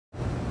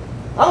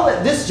I'll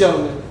let this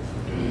gentleman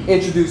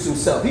introduce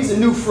himself. He's a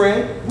new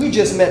friend. We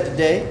just met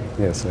today.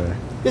 Yes, sir.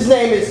 His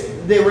name is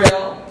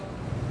DaRayl.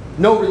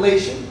 No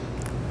relation.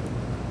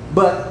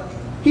 But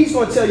he's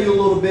going to tell you a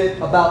little bit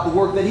about the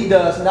work that he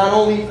does, not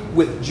only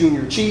with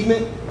junior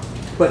achievement,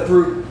 but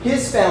through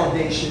his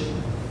foundation.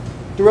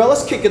 DaRayl,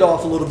 let's kick it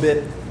off a little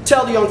bit.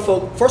 Tell the young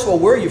folk, first of all,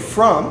 where are you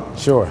from?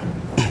 Sure.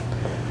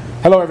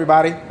 Hello,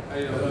 everybody.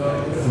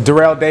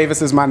 DaRayl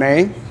Davis is my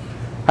name.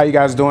 How you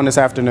guys doing this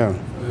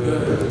afternoon?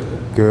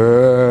 Good.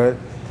 Good.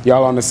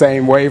 Y'all on the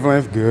same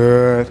wavelength?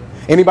 Good.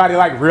 Anybody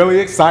like really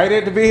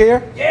excited to be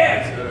here?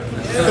 Yeah.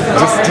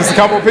 Just a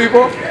couple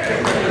people?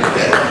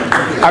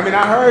 I mean,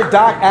 I heard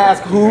Doc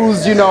ask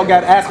who's,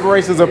 got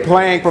aspirations of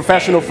playing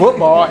professional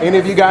football. Any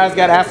of you guys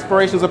got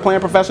aspirations of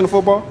playing professional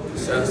football?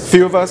 Yes.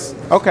 Few of us?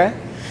 Okay.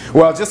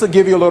 Well, just to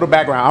give you a little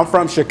background, I'm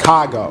from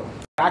Chicago.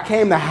 I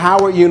came to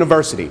Howard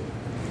University.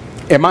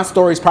 And my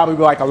story is probably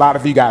like a lot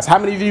of you guys. How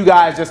many of you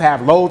guys just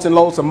have loads and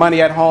loads of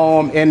money at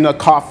home, in the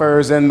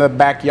coffers, in the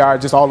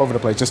backyard, just all over the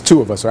place? Just two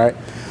of us, right?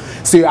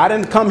 See, I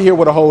didn't come here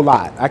with a whole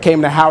lot. I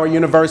came to Howard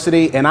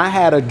University, and I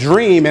had a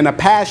dream and a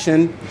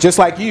passion, just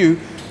like you,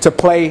 to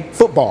play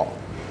football.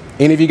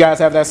 Any of you guys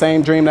have that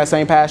same dream, that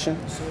same passion?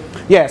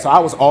 Yeah, so I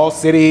was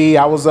all-city,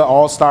 I was an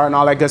all-star and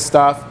all that good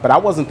stuff, but I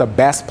wasn't the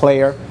best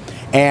player,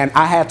 and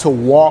I had to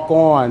walk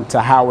on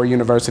to Howard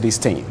University's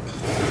team.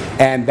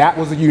 And that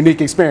was a unique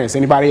experience.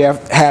 Anybody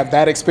have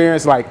that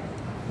experience? Like,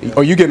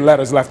 oh, you getting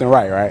letters left and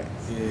right, right?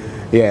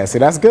 Yeah, see,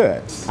 that's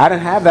good. I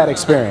didn't have that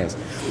experience.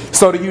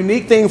 So the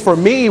unique thing for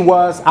me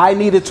was I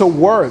needed to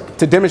work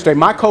to demonstrate.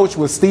 My coach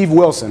was Steve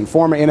Wilson,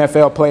 former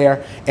NFL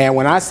player. And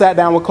when I sat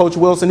down with Coach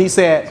Wilson, he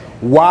said,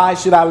 why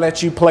should I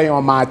let you play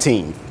on my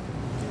team?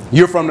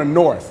 You're from the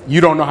North.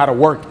 You don't know how to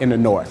work in the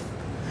North.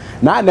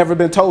 Now, I'd never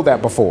been told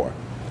that before.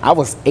 I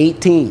was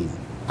 18.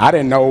 I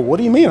didn't know, what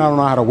do you mean I don't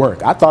know how to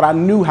work? I thought I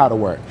knew how to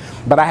work.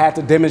 But I had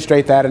to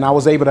demonstrate that, and I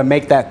was able to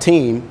make that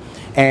team.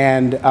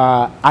 And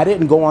I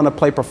didn't go on to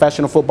play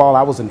professional football.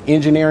 I was an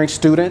engineering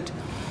student.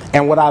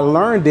 And what I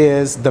learned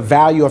is the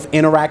value of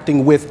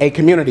interacting with a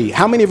community.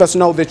 How many of us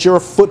know that your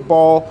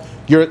football,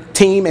 your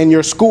team, and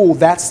your school,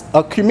 that's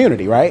a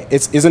community, right?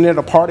 Isn't it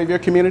a part of your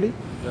community?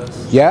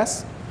 Yes.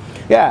 Yes?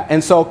 Yeah,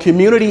 and so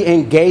community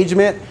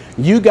engagement,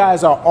 you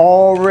guys are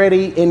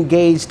already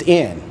engaged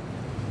in.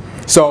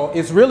 So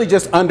it's really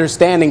just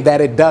understanding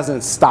that it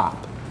doesn't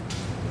stop.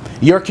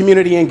 Your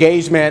community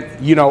engagement,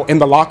 in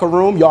the locker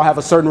room, y'all have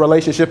a certain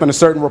relationship and a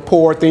certain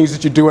rapport, things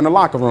that you do in the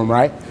locker room,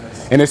 right?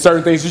 Yes. And there's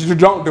certain things that you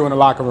don't do in the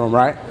locker room,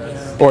 right?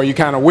 Yes. Or you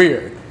kind of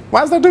weird.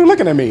 Why is that dude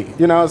looking at me?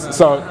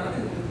 So,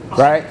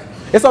 right?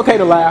 It's okay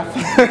to laugh.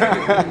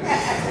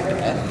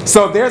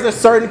 So there's a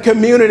certain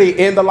community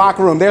in the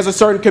locker room. There's a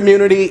certain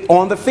community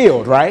on the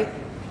field, right?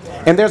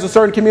 And there's a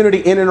certain community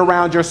in and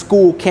around your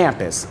school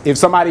campus. If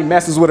somebody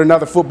messes with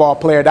another football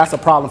player, that's a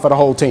problem for the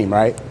whole team,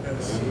 right?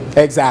 Yes.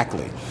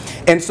 Exactly.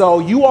 And so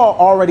you all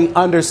already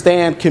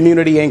understand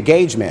community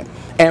engagement.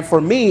 And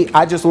for me,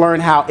 I just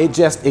learned how it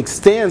just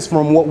extends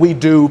from what we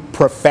do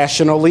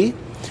professionally,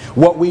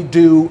 what we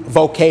do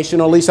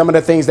vocationally, some of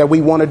the things that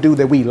we want to do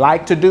that we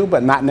like to do,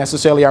 but not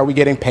necessarily are we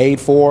getting paid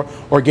for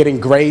or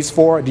getting grades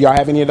for. Do y'all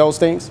have any of those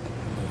things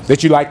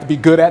that you like to be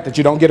good at that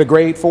you don't get a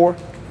grade for?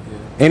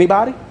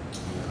 Anybody?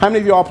 How many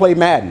of y'all play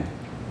Madden?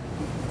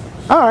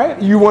 All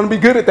right, you want to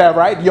be good at that,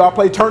 right? Y'all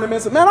play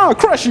tournaments? Man, I'll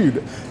crush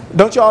you.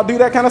 Don't y'all do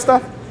that kind of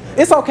stuff?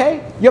 It's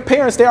okay. Your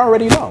parents, they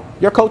already know.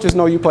 Your coaches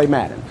know you play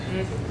Madden.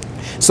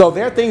 So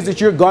there are things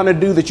that you're going to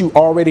do that you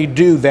already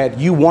do that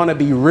you want to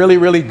be really,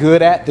 really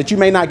good at, that you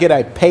may not get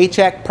a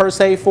paycheck per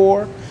se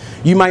for,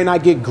 you might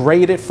not get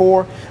graded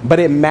for, but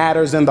it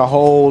matters in the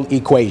whole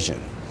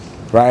equation,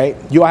 right?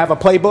 You all have a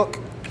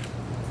playbook?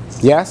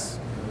 Yes?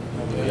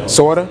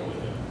 Sort of?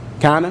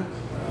 Kind of?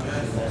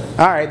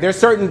 All right, there's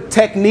certain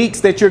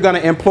techniques that you're going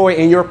to employ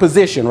in your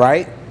position,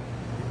 right?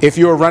 If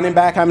you're a running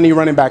back, how many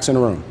running backs in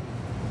the room?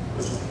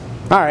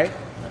 All right,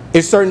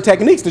 it's certain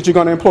techniques that you're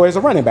going to employ as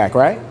a running back,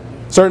 right?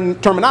 Certain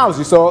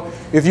terminology. So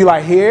if you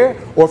like here,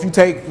 or if you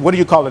take, what do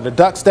you call it, a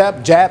duck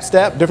step, jab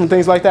step, different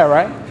things like that,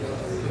 right?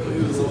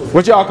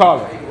 What y'all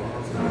call it?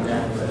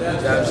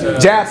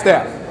 Jab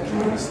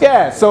step.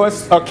 Yeah, so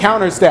it's a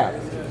counter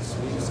step.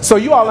 So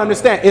you all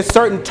understand, it's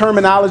certain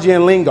terminology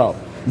and lingo.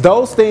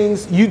 Those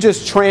things, you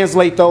just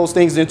translate those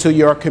things into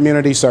your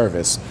community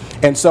service.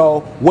 And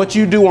so what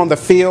you do on the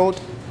field,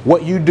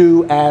 what you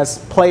do as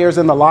players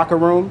in the locker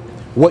room,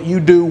 what you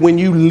do when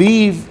you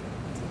leave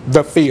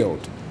the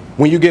field,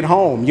 when you get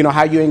home,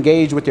 how you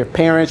engage with your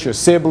parents, your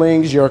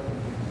siblings, your,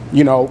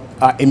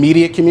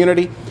 immediate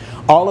community,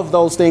 all of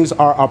those things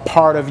are a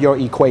part of your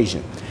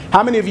equation.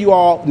 How many of you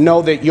all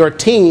know that your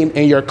team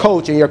and your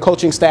coach and your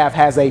coaching staff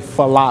has a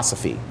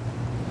philosophy?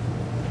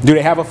 Do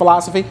they have a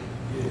philosophy?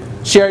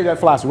 Share that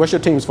philosophy. What's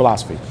your team's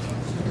philosophy?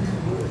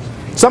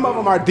 Some of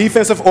them are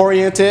defensive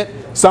oriented.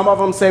 Some of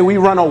them say we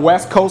run a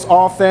West Coast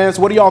offense.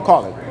 What do y'all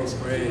call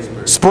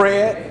it?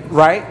 Spread,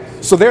 right?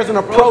 So there's an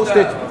approach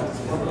that...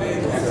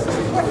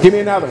 Give me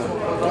another one.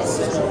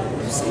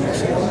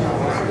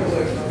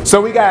 So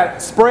we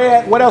got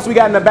spread. What else we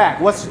got in the back?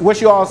 What's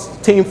y'all's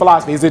team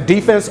philosophy? Is it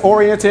defense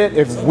oriented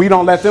if we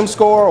don't let them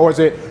score, or is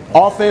it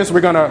offense?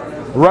 We're gonna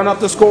run up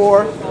the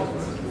score.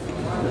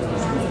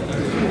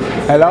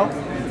 Hello?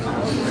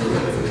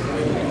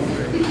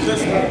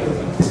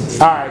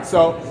 All right,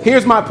 so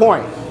here's my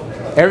point.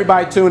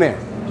 Everybody tune in.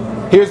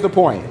 Here's the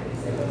point.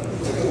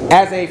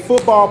 As a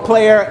football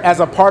player, as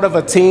a part of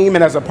a team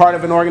and as a part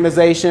of an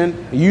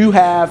organization, you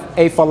have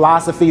a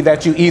philosophy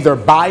that you either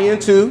buy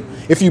into.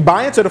 If you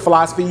buy into the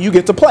philosophy, you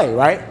get to play,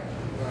 right?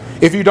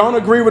 If you don't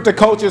agree with the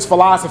coach's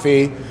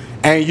philosophy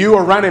and you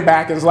are running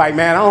back and it's like,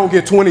 man, I don't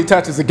get 20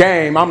 touches a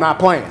game, I'm not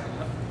playing.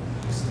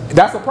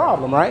 That's a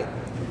problem, right?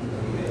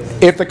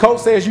 If the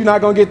coach says you're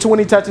not going to get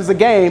 20 touches a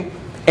game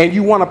and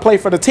you want to play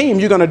for the team,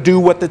 you're going to do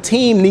what the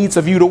team needs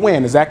of you to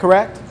win. Is that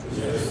correct?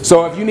 Yes.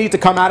 So if you need to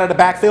come out of the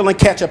backfield and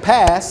catch a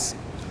pass,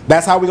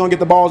 that's how we're going to get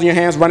the balls in your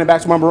hands. Running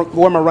backs, where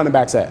my running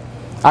backs at?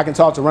 I can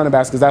talk to running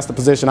backs because that's the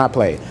position I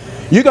play.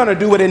 You're going to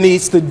do what it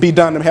needs to be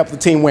done to help the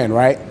team win,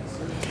 right?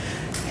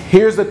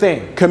 Here's the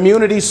thing.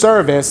 Community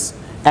service,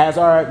 as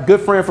our good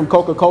friend from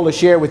Coca-Cola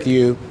shared with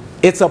you,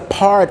 it's a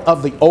part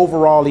of the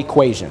overall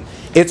equation.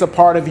 It's a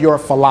part of your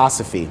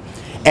philosophy.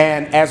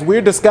 And as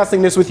we're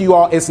discussing this with you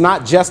all, it's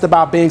not just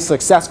about being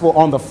successful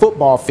on the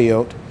football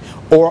field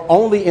or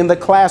only in the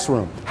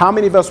classroom. How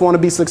many of us want to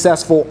be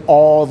successful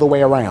all the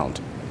way around?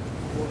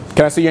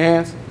 Can I see your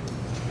hands?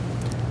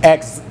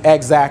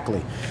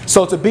 Exactly.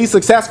 So to be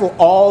successful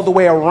all the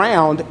way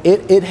around,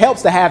 it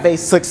helps to have a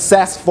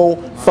successful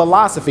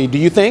philosophy. Do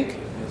you think?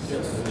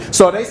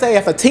 So they say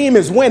if a team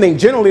is winning,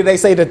 generally they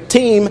say the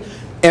team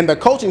and the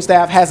coaching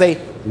staff has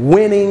a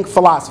winning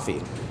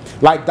philosophy.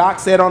 Like Doc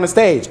said on the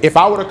stage, if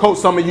I were to coach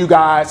some of you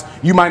guys,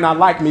 you might not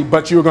like me,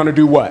 but you're going to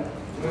do what?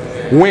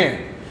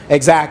 Win.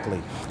 Exactly.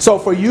 So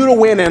for you to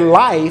win in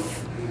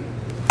life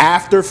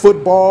after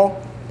football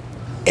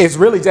is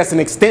really just an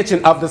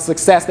extension of the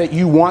success that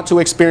you want to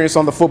experience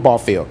on the football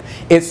field.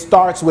 It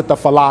starts with the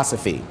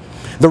philosophy.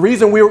 The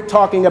reason we're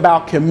talking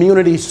about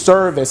community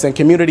service and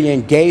community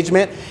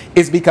engagement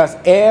is because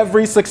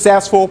every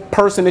successful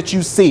person that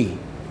you see,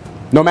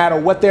 no matter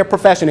what their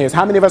profession is,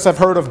 how many of us have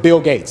heard of Bill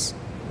Gates?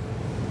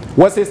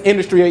 What's his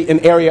industry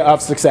and area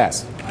of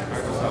success?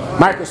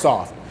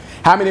 Microsoft.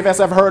 How many of us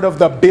have heard of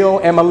the Bill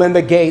and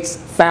Melinda Gates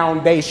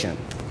Foundation?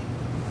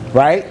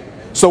 Right?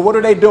 So what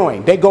are they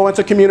doing? They go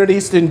into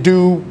communities and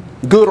do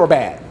good or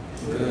bad.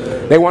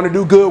 Good. They want to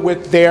do good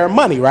with their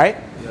money, right?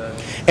 Yeah.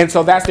 And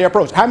so that's their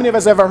approach. How many of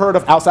us ever heard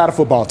of, outside of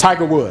football,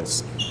 Tiger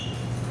Woods?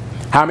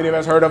 How many of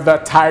us heard of the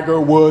Tiger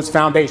Woods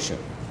Foundation?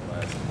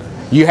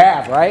 You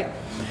have, right?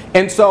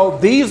 And so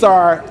these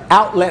are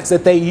outlets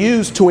that they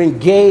use to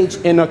engage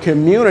in a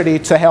community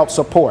to help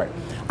support.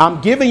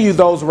 I'm giving you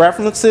those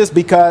references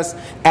because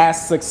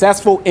as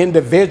successful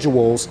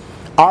individuals,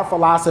 our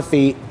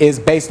philosophy is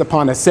based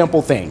upon a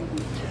simple thing.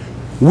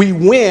 We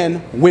win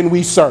when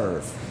we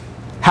serve.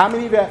 How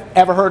many of you have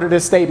ever heard of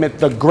this statement,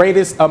 the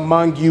greatest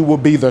among you will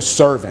be the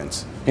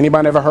servants?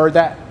 Anybody ever heard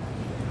that?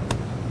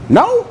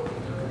 No?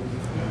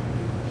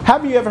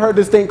 Have you ever heard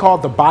this thing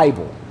called the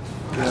Bible?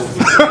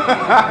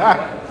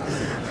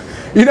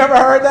 You never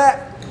heard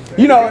that?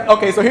 You know,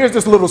 okay, so here's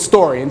this little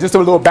story and just a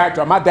little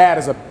backdrop. My dad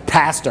is a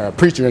pastor, a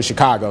preacher in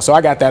Chicago, so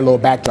I got that little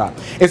backdrop.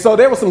 And so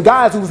there were some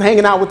guys who was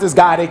hanging out with this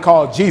guy they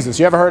called Jesus.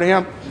 You ever heard of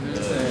him?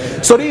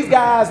 Yeah. So these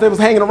guys that was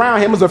hanging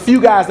around him, was a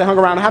few guys that hung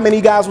around him. How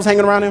many guys was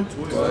hanging around him?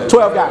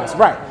 12 guys,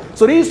 right.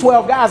 So these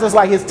 12 guys, that's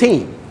like his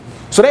team.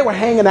 So they were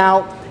hanging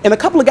out, and a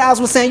couple of guys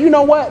were saying, you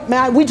know what,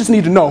 man, we just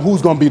need to know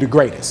who's going to be the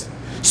greatest.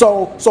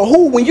 So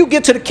who, when you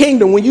get to the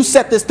kingdom, when you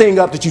set this thing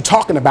up that you're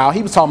talking about,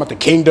 he was talking about the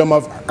kingdom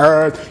of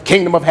earth,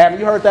 kingdom of heaven.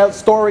 You heard those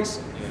stories?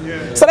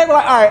 Yeah. So they were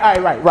like,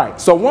 all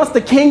right. So once the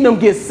kingdom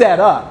gets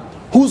set up,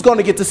 who's going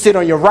to get to sit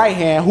on your right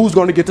hand? Who's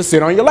going to get to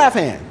sit on your left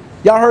hand?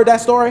 Y'all heard that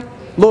story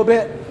a little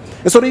bit?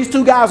 And so these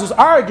two guys was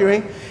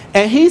arguing,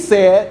 and he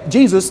said,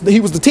 Jesus,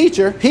 he was the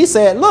teacher, he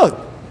said, look,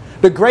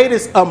 the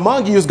greatest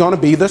among you is going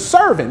to be the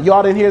servant.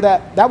 Y'all didn't hear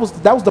that? That was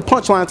the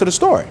punchline to the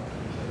story,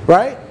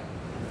 right?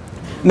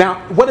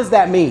 Now, what does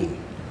that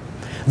mean?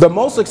 The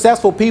most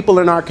successful people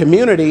in our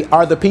community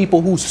are the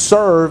people who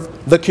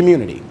serve the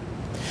community.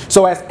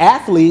 So as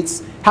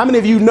athletes, how many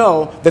of you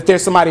know that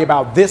there's somebody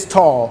about this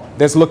tall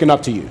that's looking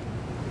up to you?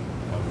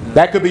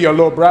 That could be your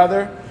little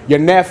brother, your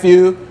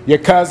nephew, your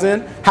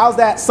cousin. How's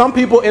that? Some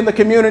people in the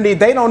community,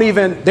 they're not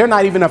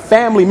even a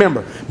family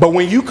member. But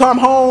when you come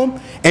home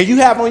and you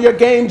have on your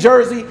game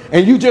jersey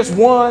and you just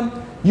won,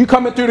 you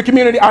coming through the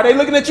community, are they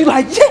looking at you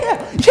like,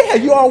 yeah,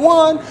 you all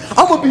won.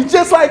 I'm going to be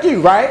just like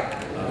you,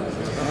 right?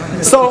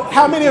 So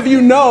how many of you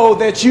know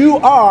that you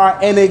are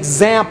an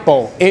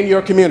example in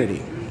your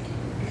community?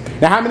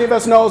 Now, how many of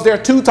us knows there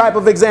are two types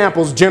of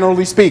examples,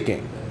 generally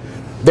speaking?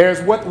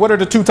 There's what are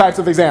the two types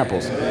of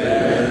examples?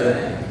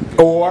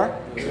 Or,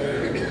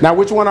 now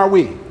which one are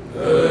we?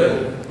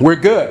 Good. We're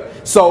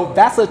good. So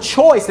that's a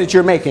choice that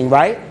you're making,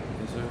 right?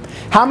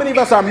 How many of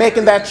us are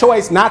making that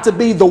choice not to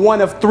be the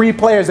one of 3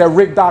 players that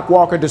Rick Doc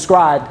Walker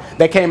described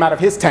that came out of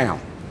his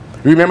town?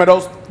 Remember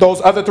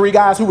those other 3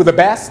 guys who were the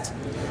best?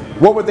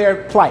 What were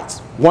their plights?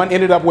 One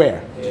ended up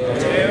where?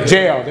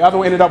 Jail. The other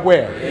one ended up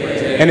where?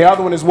 And the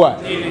other one is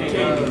what?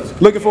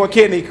 Looking for a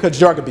kidney because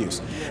drug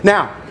abuse.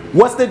 Now,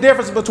 what's the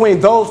difference between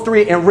those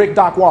three and Rick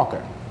Doc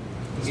Walker?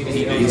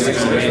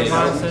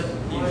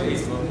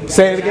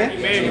 Say it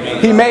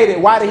again. He made it.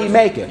 Why did he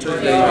make it?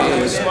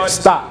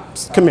 Stop.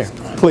 Come here,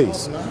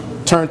 please.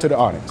 Turn to the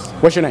audience.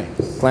 What's your name?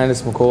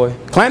 Clandis McCoy.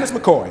 Clandis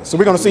McCoy. So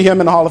we're going to see him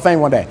in the Hall of Fame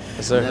one day.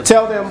 Yes, sir.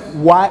 Tell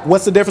them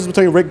what's the difference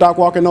between Rick Doc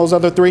Walker and those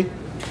other three?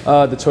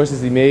 The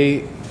choices he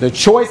made. The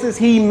choices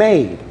he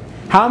made.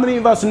 How many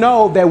of us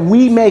know that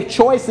we make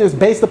choices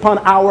based upon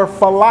our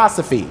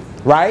philosophy,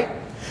 right?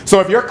 So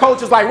if your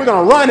coach is like, we're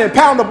going to run and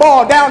pound the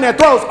ball down their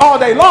throats all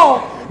day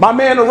long, my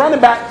man, the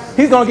running back,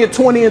 he's going to get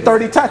 20 and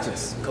 30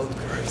 touches.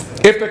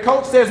 If the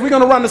coach says we're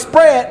going to run the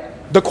spread,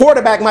 the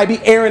quarterback might be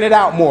airing it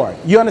out more.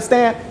 You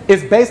understand?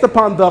 It's based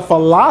upon the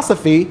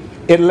philosophy.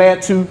 It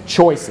led to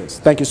choices.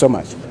 Thank you so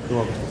much.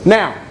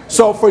 Now,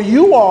 so for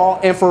you all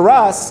and for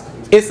us,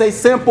 it's a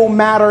simple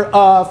matter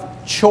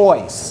of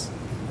choice.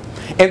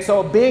 And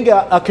so being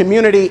a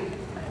community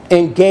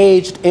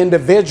engaged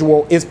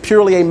individual is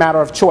purely a matter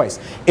of choice.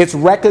 It's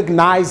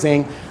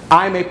recognizing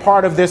I'm a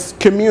part of this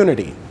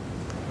community.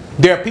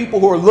 There are people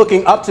who are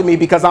looking up to me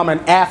because I'm an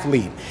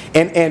athlete.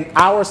 And in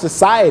our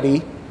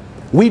society,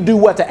 we do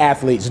what to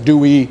athletes? Do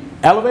we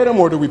elevate them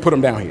or do we put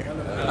them down here?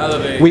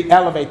 Elevate. We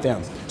elevate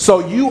them.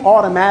 So you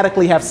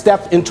automatically have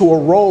stepped into a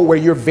role where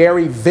you're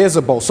very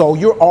visible. So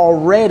you're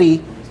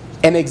already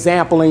an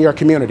example in your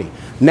community.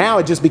 Now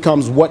it just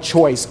becomes what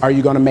choice are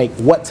you going to make?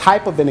 What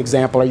type of an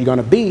example are you going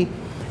to be?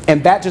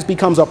 And that just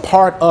becomes a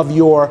part of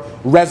your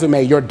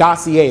resume, your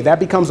dossier. That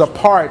becomes a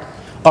part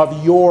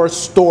of your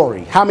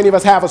story. How many of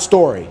us have a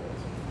story?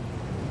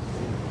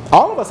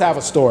 All of us have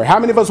a story. How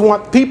many of us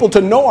want people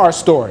to know our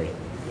story?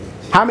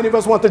 How many of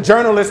us want the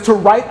journalists to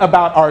write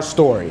about our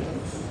story?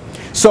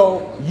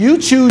 So you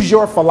choose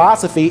your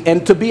philosophy,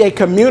 and to be a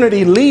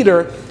community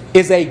leader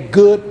is a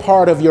good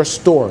part of your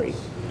story.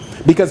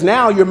 Because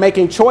now you're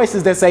making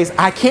choices that says,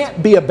 I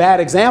can't be a bad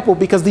example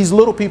because these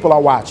little people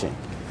are watching.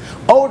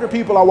 Older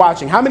people are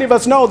watching. How many of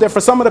us know that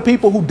for some of the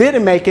people who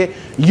didn't make it,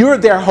 you're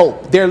their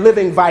hope. They're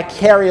living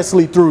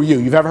vicariously through you.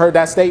 You've ever heard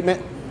that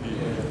statement?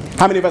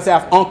 How many of us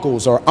have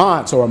uncles or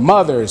aunts or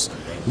mothers,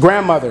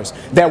 grandmothers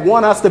that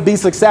want us to be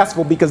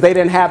successful because they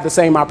didn't have the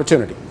same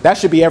opportunity? That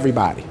should be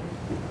everybody,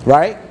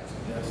 right?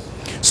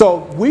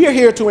 So we are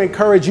here to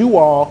encourage you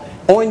all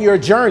on your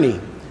journey.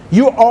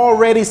 You're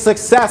already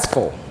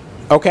successful,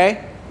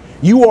 okay?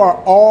 You are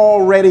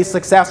already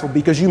successful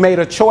because you made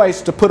a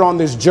choice to put on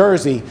this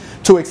jersey,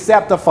 to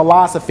accept a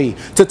philosophy,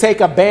 to take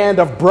a band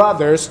of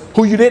brothers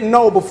who you didn't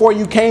know before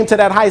you came to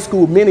that high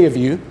school, many of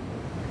you,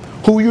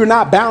 who you're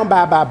not bound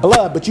by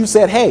blood, but you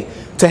said, hey,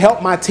 to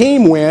help my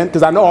team win,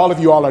 because I know all of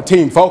you all are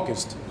team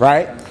focused,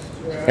 right?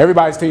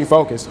 Everybody's team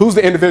focused. Who's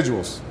the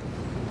individuals?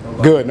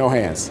 Good, no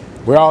hands.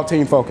 We're all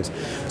team focused.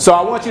 So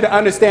I want you to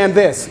understand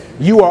this.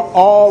 You are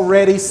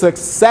already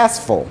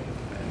successful.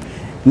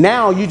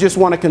 Now you just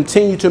want to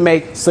continue to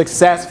make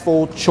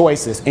successful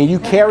choices, and you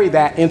carry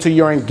that into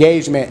your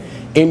engagement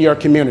in your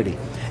community.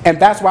 And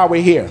that's why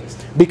we're here.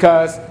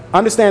 Because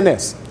understand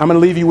this. I'm going to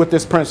leave you with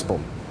this principle.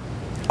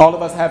 All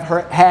of us have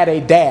had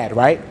a dad,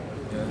 right?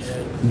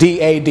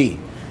 DAD.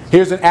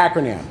 Here's an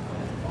acronym.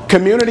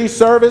 Community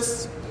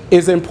service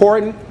is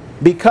important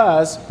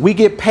because we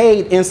get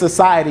paid in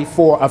society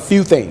for a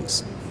few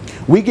things.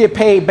 We get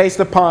paid based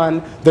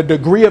upon the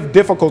degree of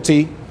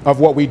difficulty of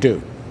what we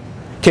do.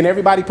 Can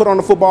everybody put on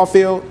the football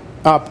field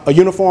a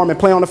uniform and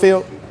play on the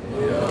field?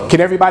 Yeah.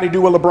 Can everybody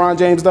do what LeBron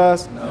James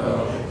does?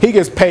 No. He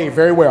gets paid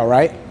very well,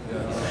 right?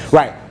 Yes.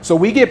 Right. So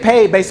we get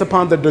paid based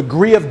upon the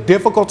degree of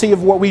difficulty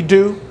of what we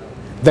do.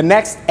 The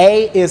next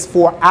A is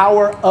for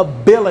our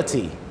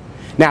ability.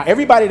 Now,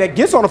 everybody that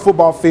gets on the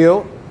football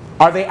field,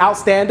 are they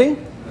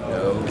outstanding?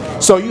 No.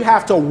 So you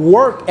have to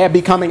work at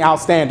becoming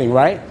outstanding,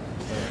 right?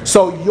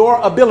 So your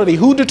ability,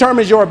 who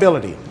determines your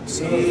ability?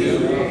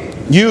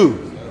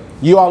 You.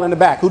 You all in the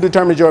back. Who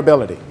determines your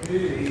ability?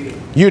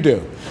 You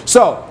do.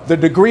 So the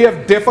degree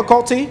of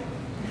difficulty,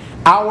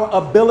 our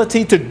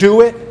ability to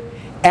do it,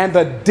 and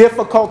the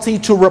difficulty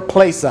to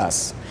replace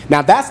us.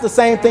 Now that's the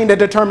same thing that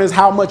determines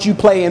how much you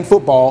play in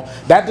football.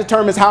 That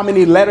determines how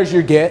many letters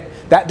you get.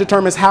 That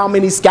determines how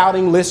many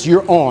scouting lists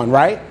you're on,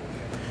 right?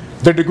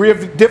 The degree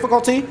of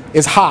difficulty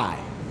is high.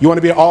 You want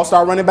to be an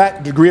all-star running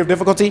back? Degree of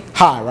difficulty?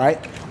 High, right?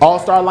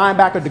 All-star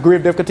linebacker, degree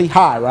of difficulty?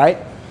 High, right?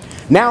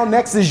 Now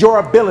next is your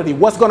ability.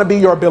 What's going to be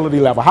your ability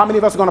level? How many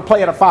of us are going to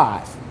play at a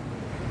 5?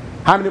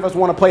 How many of us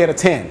want to play at a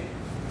 10?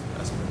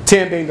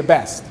 10 being the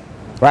best,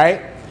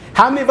 right?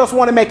 How many of us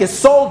want to make it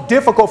so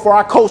difficult for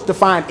our coach to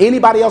find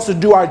anybody else to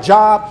do our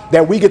job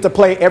that we get to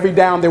play every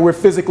down that we're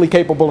physically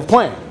capable of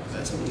playing?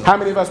 How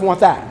many of us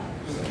want that?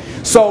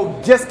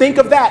 So just think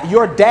of that,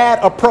 your dad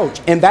approach,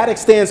 and that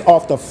extends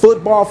off the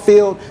football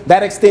field,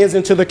 that extends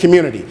into the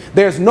community.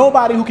 There's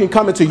nobody who can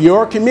come into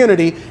your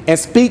community and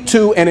speak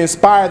to and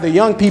inspire the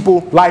young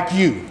people like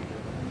you.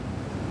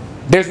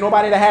 There's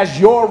nobody that has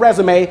your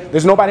resume,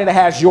 there's nobody that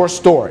has your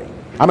story.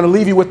 I'm going to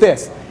leave you with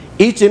this.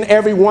 Each and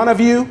every one of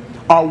you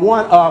are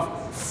one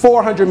of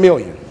 400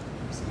 million.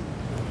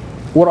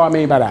 What do I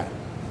mean by that?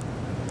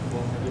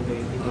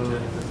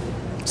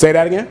 Say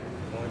that again.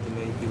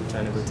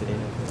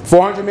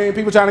 400 million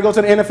people trying to go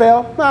to the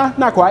NFL? Nah,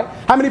 not quite.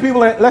 How many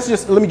people,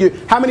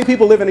 how many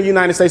people live in the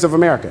United States of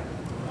America?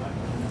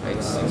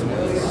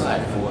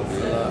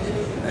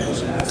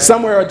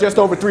 Somewhere just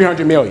over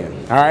 300 million,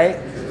 all right?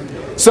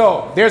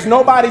 So there's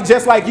nobody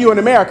just like you in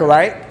America,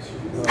 right?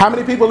 How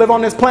many people live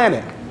on this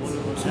planet?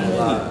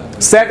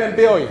 7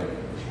 billion.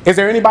 Is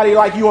there anybody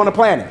like you on the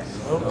planet?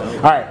 All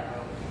right.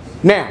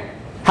 Now,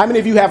 how many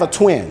of you have a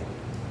twin?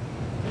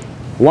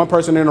 One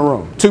person in the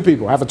room. 2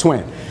 people have a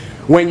twin.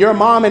 When your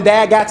mom and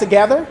dad got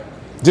together,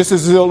 this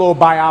is a little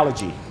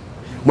biology.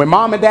 When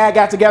mom and dad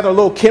got together, a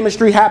little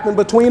chemistry happened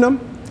between them.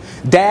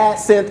 Dad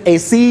sent a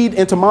seed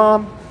into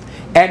mom,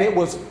 and it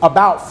was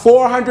about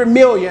 400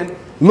 million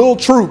little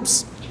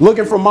troops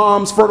looking for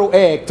mom's fertile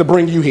egg to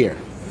bring you here.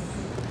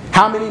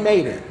 How many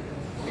made it?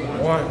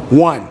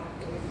 One.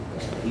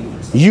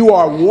 You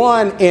are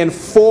 1 in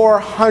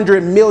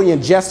 400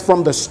 million just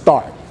from the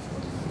start.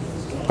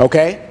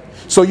 Okay?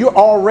 So you're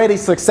already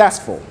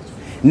successful.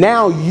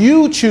 Now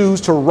you choose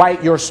to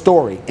write your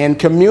story, and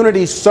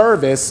community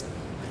service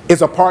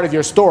is a part of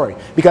your story.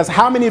 Because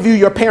how many of you,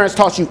 your parents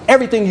taught you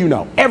everything you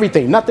know?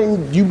 Everything.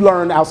 Nothing you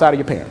learned outside of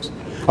your parents.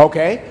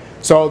 Okay?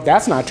 So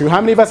that's not true. How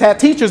many of us had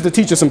teachers to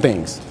teach us some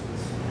things?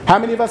 How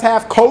many of us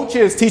have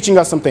coaches teaching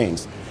us some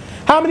things?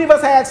 How many of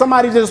us had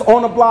somebody just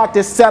on the block,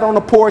 just sat on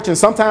the porch, and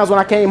sometimes when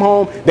I came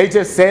home, they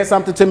just said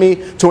something to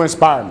me to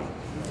inspire me?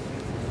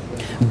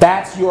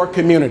 That's your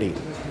community.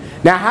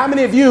 Now, how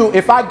many of you,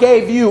 if I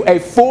gave you a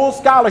full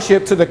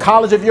scholarship to the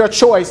college of your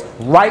choice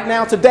right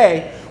now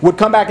today, would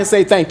come back and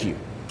say thank you?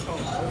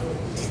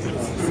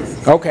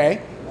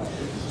 Okay.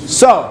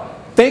 So,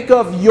 think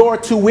of your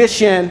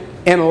tuition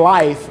in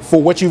life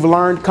for what you've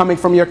learned coming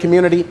from your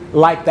community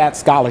like that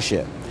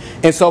scholarship.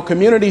 And so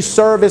community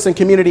service and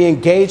community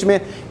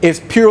engagement is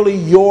purely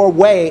your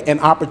way and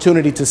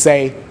opportunity to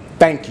say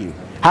thank you.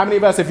 How many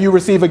of us, if you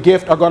receive a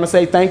gift, are going to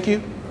say thank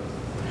you?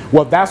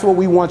 Well, that's what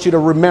we want you to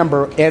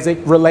remember as it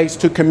relates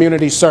to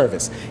community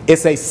service.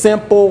 It's a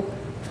simple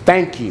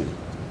thank you.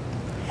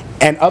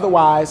 And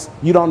otherwise,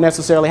 you don't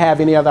necessarily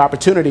have any other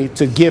opportunity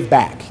to give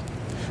back.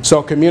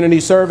 So community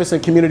service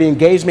and community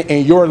engagement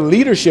and your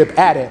leadership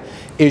at it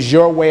is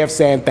your way of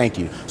saying thank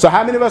you. So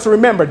how many of us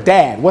remember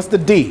DAD? What's the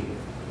D?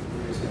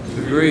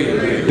 Degree.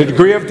 The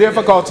degree of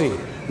difficulty.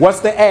 What's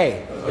the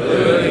A?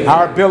 Ability.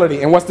 Our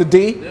ability. And what's the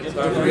D?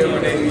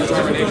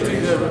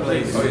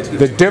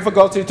 The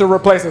difficulty to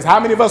replace us. How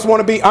many of us want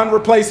to be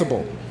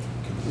unreplaceable?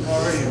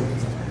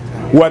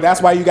 Well,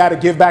 that's why you got to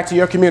give back to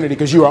your community,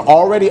 because you are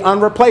already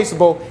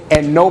unreplaceable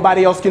and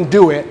nobody else can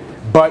do it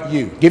but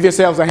you. Give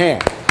yourselves a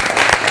hand.